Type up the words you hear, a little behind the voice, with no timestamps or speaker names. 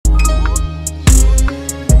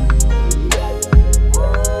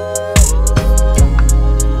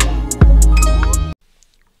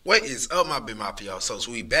What is up, my big mafia? So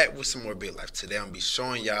we back with some more Bitlife. Today I'm gonna be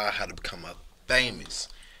showing y'all how to become a famous,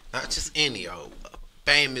 not just any old, a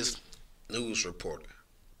famous news reporter.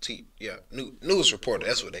 News reporter.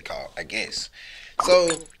 That's what they call, I guess. So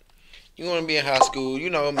you want to be in high school,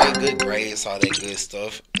 make good grades, all that good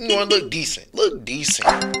stuff. You want to look decent. Look decent.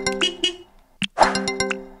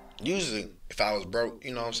 Usually, if I was broke,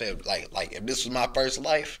 you know what I'm saying? Like if this was my first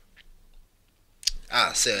life,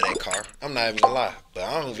 I'd sell that car. I'm not even gonna lie. But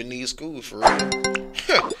I don't even need school for real.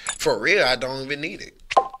 For real, I don't even need it.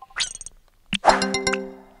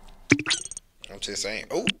 I'm just saying.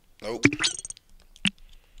 Oh, nope.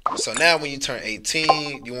 So now when you turn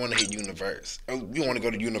 18, you want to hit university. Oh, you want to go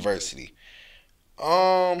to university.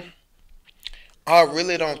 I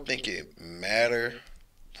really don't think it matter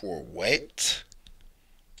for what,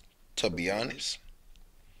 to be honest.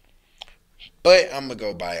 But I'm gonna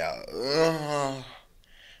go biology.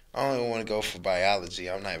 I don't even want to go for biology.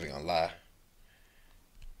 I'm not even gonna lie.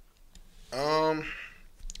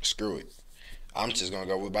 Screw it. I'm just gonna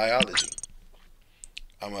go with biology.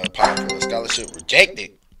 I'm gonna apply for a scholarship.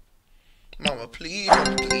 Rejected. Mama, please,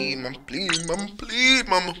 mama, please, mama, please, mama, please,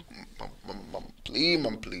 mama, mama, please,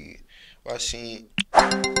 mama, please. Well,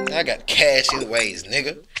 I got cash in the ways,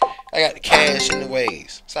 nigga. I got the cash in the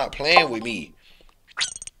ways. Stop playing with me.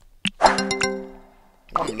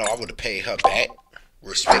 Mama know I would have paid her back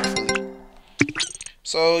respectfully.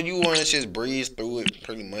 So you want to just breeze through it,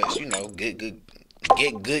 pretty much. Get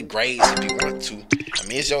good grades if you want to. I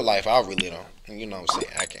mean, it's your life. I really don't. You know what I'm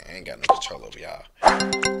saying? I ain't got no control over y'all.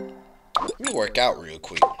 Let me work out real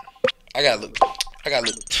quick. I gotta look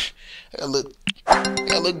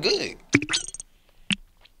good.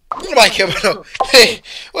 Nobody care about no. Hey,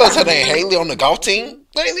 what's her name? Haley on the golf team?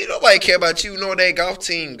 Haley, nobody care about you. Know that golf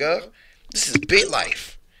team, girl. This is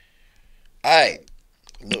Bitlife. Alright,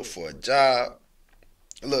 look for a job.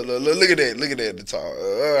 Look at that. Look at that at the top.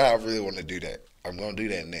 I really want to do that. I'm going to do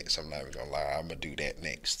that next. I'm not even going to lie. I'm going to do that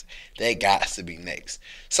next. That got to be next.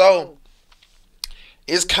 So,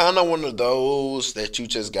 it's kind of one of those that you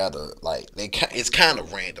just got to, it's kind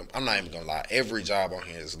of random. I'm not even going to lie. Every job on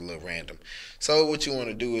here is a little random. So, what you want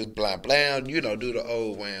to do is blah, blah, do the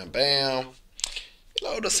old wham, bam.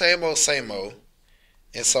 The same old, same old.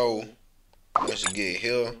 And so, once you get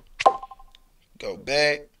here, go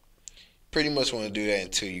back. Pretty much want to do that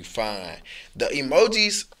until you find the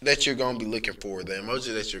emojis that you're going to be looking for. The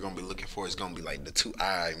emoji that you're going to be looking for is going to be like the 2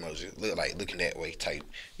 eye emoji. Looking that way type.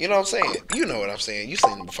 You know what I'm saying? You know what I'm saying. You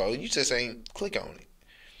seen it before. You just ain't click on it.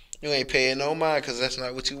 You ain't paying no mind because that's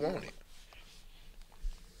not what you wanted.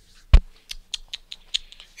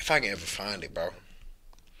 If I can ever find it, bro.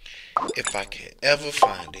 If I can ever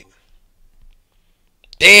find it.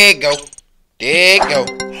 There you go. There you go.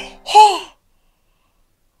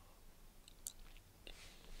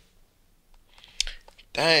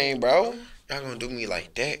 Dang, bro. Y'all gonna do me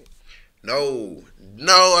like that? No.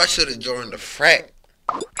 No, I should have joined the frat.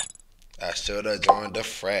 I should have joined the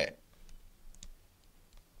frat.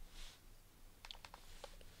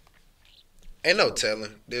 Ain't no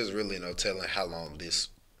telling. There's really no telling how long this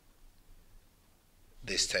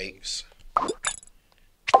takes.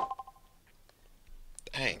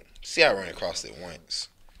 Dang. See, I ran across it once.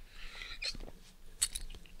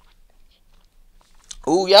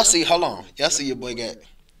 Ooh, y'all see, hold on. Y'all see your boy got,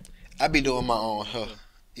 I be doing my own, huh?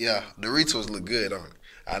 Yeah, the retweets look good on it.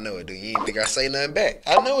 I know it do. You ain't think I say nothing back.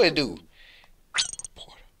 I know it do.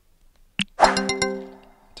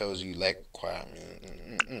 Told you lack quiet.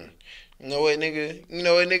 You know what,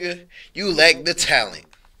 nigga? You lack the talent.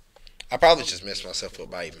 I probably just messed myself up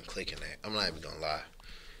by even clicking that. I'm not even gonna lie.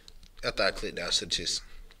 After I clicked that, I should just.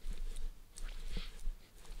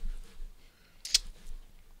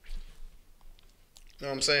 You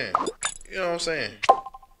know what I'm saying? You know what I'm saying?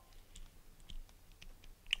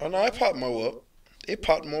 Oh no, it popped more up. It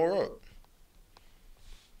popped more up.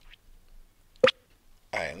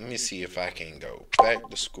 Alright, let me see if I can go back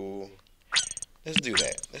to school. Let's do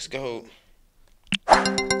that. Let's go.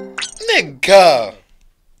 Nigga!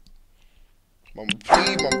 Mama,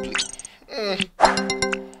 please, mama, please.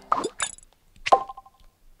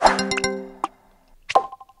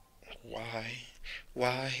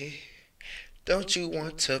 Why? Don't you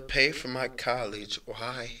want to pay for my college?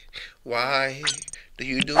 Why do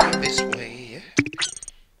you do it this way?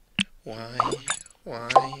 Why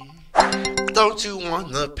don't you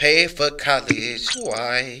want to pay for college?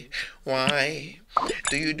 Why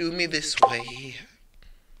do you do me this way?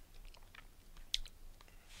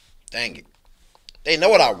 Dang it. They know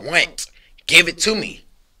what I want. Give it to me.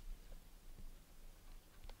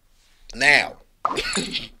 Now.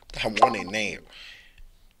 I want it now.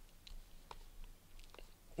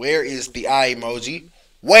 Where is the eye emoji?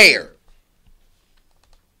 Where?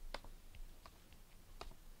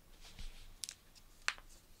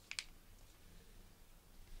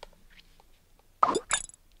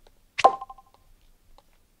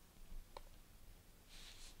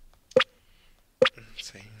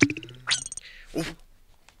 Ooh.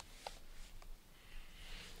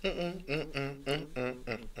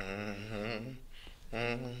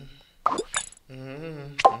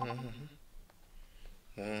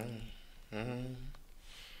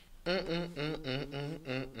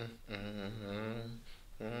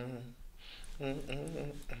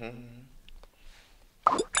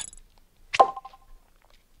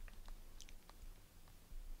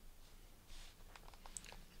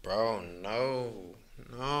 Bro, no,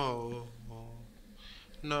 no,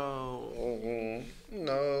 no,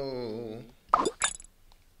 no.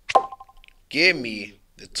 Give me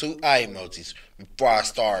the two eye emojis before I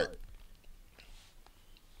start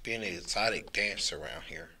being an exotic dancer around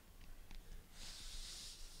here.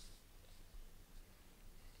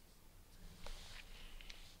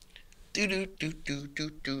 Do do do do do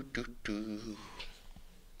do do do.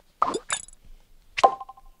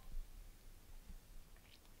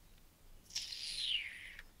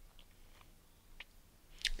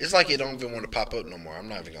 It's like it don't even want to pop up no more. I'm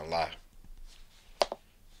not even gonna lie.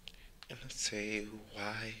 And let's say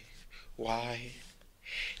why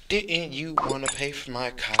didn't you wanna pay for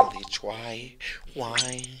my college? Why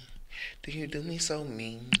do you do me so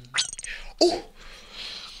mean? Ooh,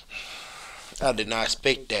 I did not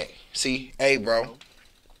expect that. See, hey, bro.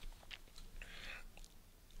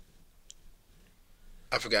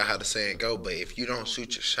 I forgot how the saying go, but if you don't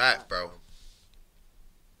shoot your shot, bro,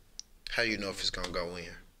 how you know if it's gonna go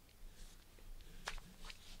in?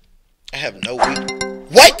 I have no weakness.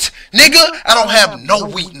 What? Nigga, I don't have no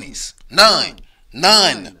weakness. None.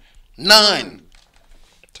 None. None.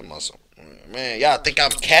 To muscle. Man, y'all think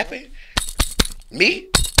I'm capping? Me?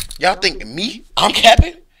 Y'all think me? I'm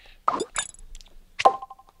capping?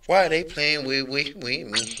 Why are they playing with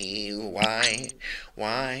me? Why?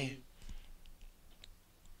 Why?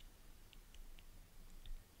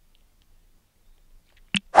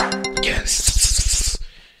 Yes.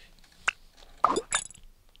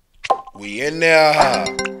 We in there.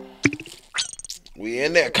 We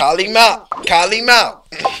in there. Call him out. Call him out.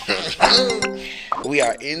 We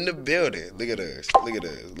are in the building. Look at us. Look at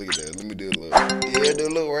us. Look at us. Let me do a little. Yeah, do a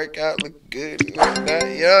little workout. Look good.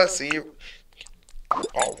 Yeah, see you.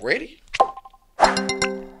 Already?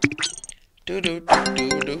 Do do do do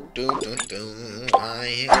do do do do.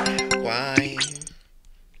 Why?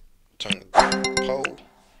 Turn the pole.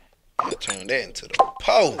 Yeah, turn that into the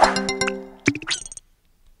pole.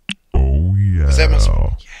 Oh yeah. Is that my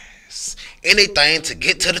song? Yes. Anything to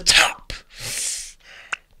get to the top.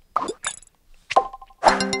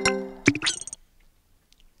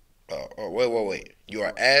 Wait. You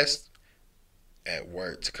are asked at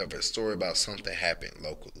work to cover a story about something happened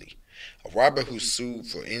locally. A robber who sued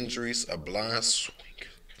for injuries, a blind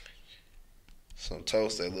swinger, some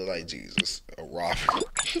toast that look like Jesus, a robber,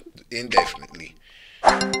 indefinitely.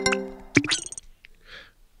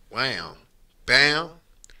 Wham, bam,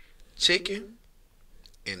 chicken,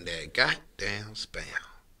 and that goddamn spam.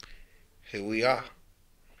 Here we are.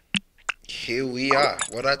 Here we are.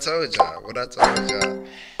 What I told y'all.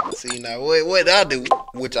 See, now, what I do,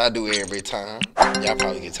 which I do every time, y'all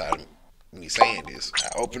probably get tired of me saying this. I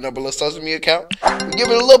open up a little social media account, we give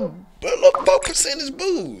it a little 4%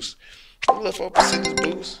 booze. A little 4%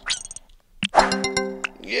 booze.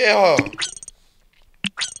 Yeah.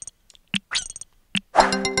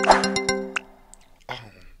 Oh,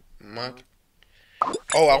 my.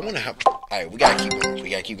 Oh, I want to have. Alright, we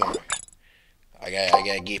gotta keep going. I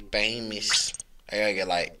gotta get famous. I gotta get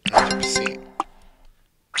like 100%.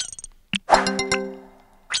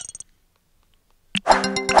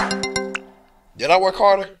 Did I work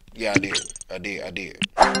harder? Yeah, I did.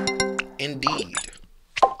 Indeed.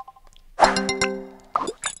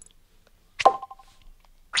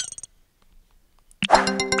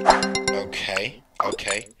 Okay.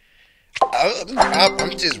 I'm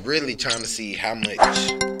just really trying to see how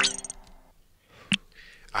much.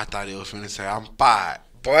 I thought it was finna say I'm fired.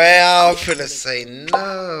 Boy, I was finna say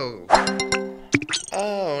no.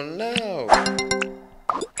 Oh no.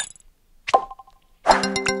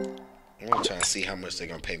 I'm trying to see how much they're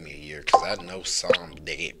gonna pay me a year, cause I know some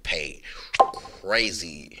they get paid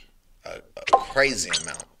crazy, a crazy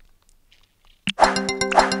amount.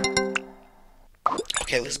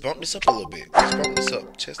 Okay, let's bump this up a little bit. Let's bump this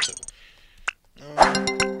up just to.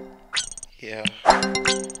 Yeah.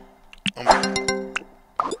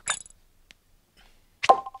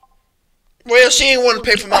 Well, Well, she ain't want to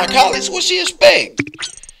pay for my college. What she expect?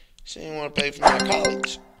 She ain't want to pay for my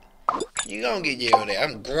college. You gonna get yelled at.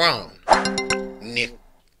 I'm grown. Nigga.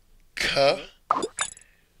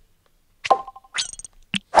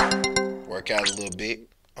 Work out a little bit.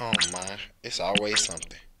 Oh my. It's always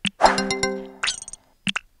something.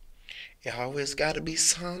 It always gotta be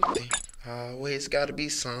something. Always gotta be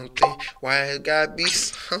something. Why it gotta be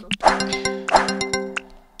something?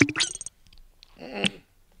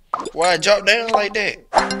 Why it drop down like that?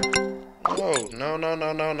 No.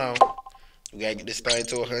 We gotta get this thing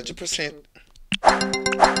to 100%.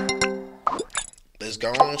 Let's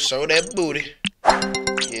go on, show that booty.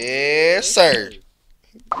 Yes, sir.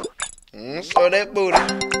 Show that booty.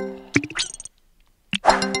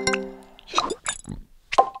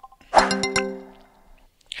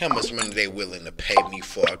 How much money they willing to pay me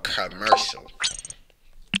for a commercial?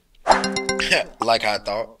 Like I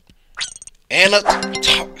thought. And a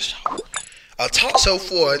talk show. A talk show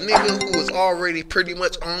for a nigga who is already pretty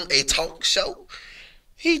much on a talk show.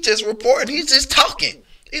 He just reporting. He's just talking.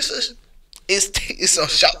 It's a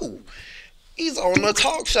show. He's on a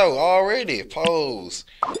talk show already. Pose.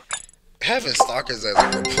 Having stalkers as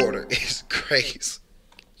a reporter is crazy.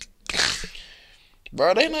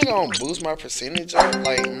 Bro, they not gonna boost my percentage up.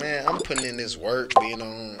 Like, man, I'm putting in this work, being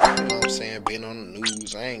on, you know what I'm saying, being on the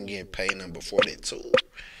news. I ain't getting paid nothing before that too.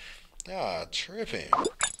 Y'all tripping.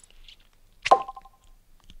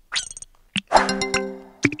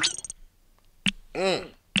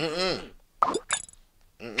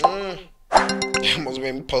 Almost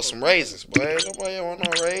made me post some raisins, boy. Nobody want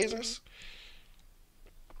no raisins.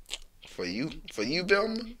 For you,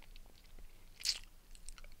 Billman.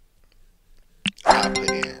 I put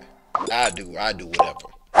in. I do whatever.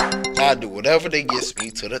 I do whatever that gets me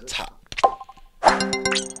to the top.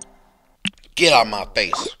 Get out my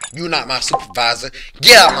face. You not my supervisor.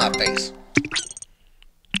 Get out my face.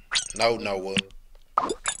 No, Noah.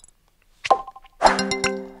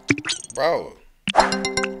 Bro.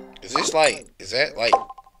 Is that like,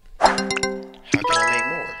 how can I make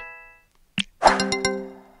more?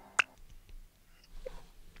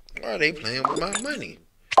 Why are they playing with my money?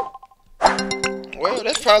 Well,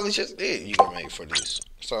 that's probably just it you gonna make for this.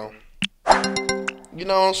 So, you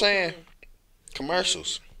know what I'm saying?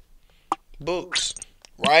 Commercials. Books.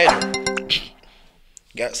 Writing.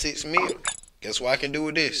 Got 6 mil. Guess what I can do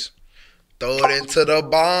with this? Throw it into the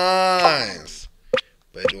bonds.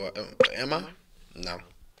 But am I? No.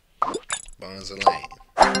 Bonds are lame.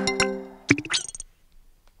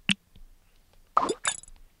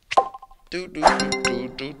 Do.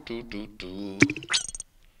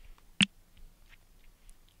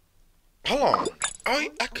 Hold on.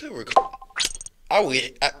 I could record. I don't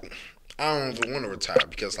even want to retire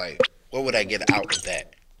because, like, what would I get out of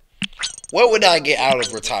that? What would I get out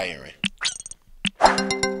of retiring?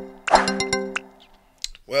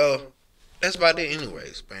 Well, that's about it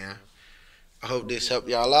anyways, man. I hope this helped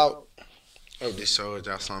y'all out. I hope this showed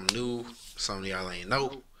y'all something new, something y'all ain't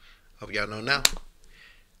know. Hope y'all know now.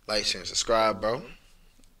 Like, share, and subscribe, bro.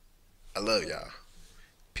 I love y'all.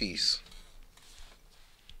 Peace.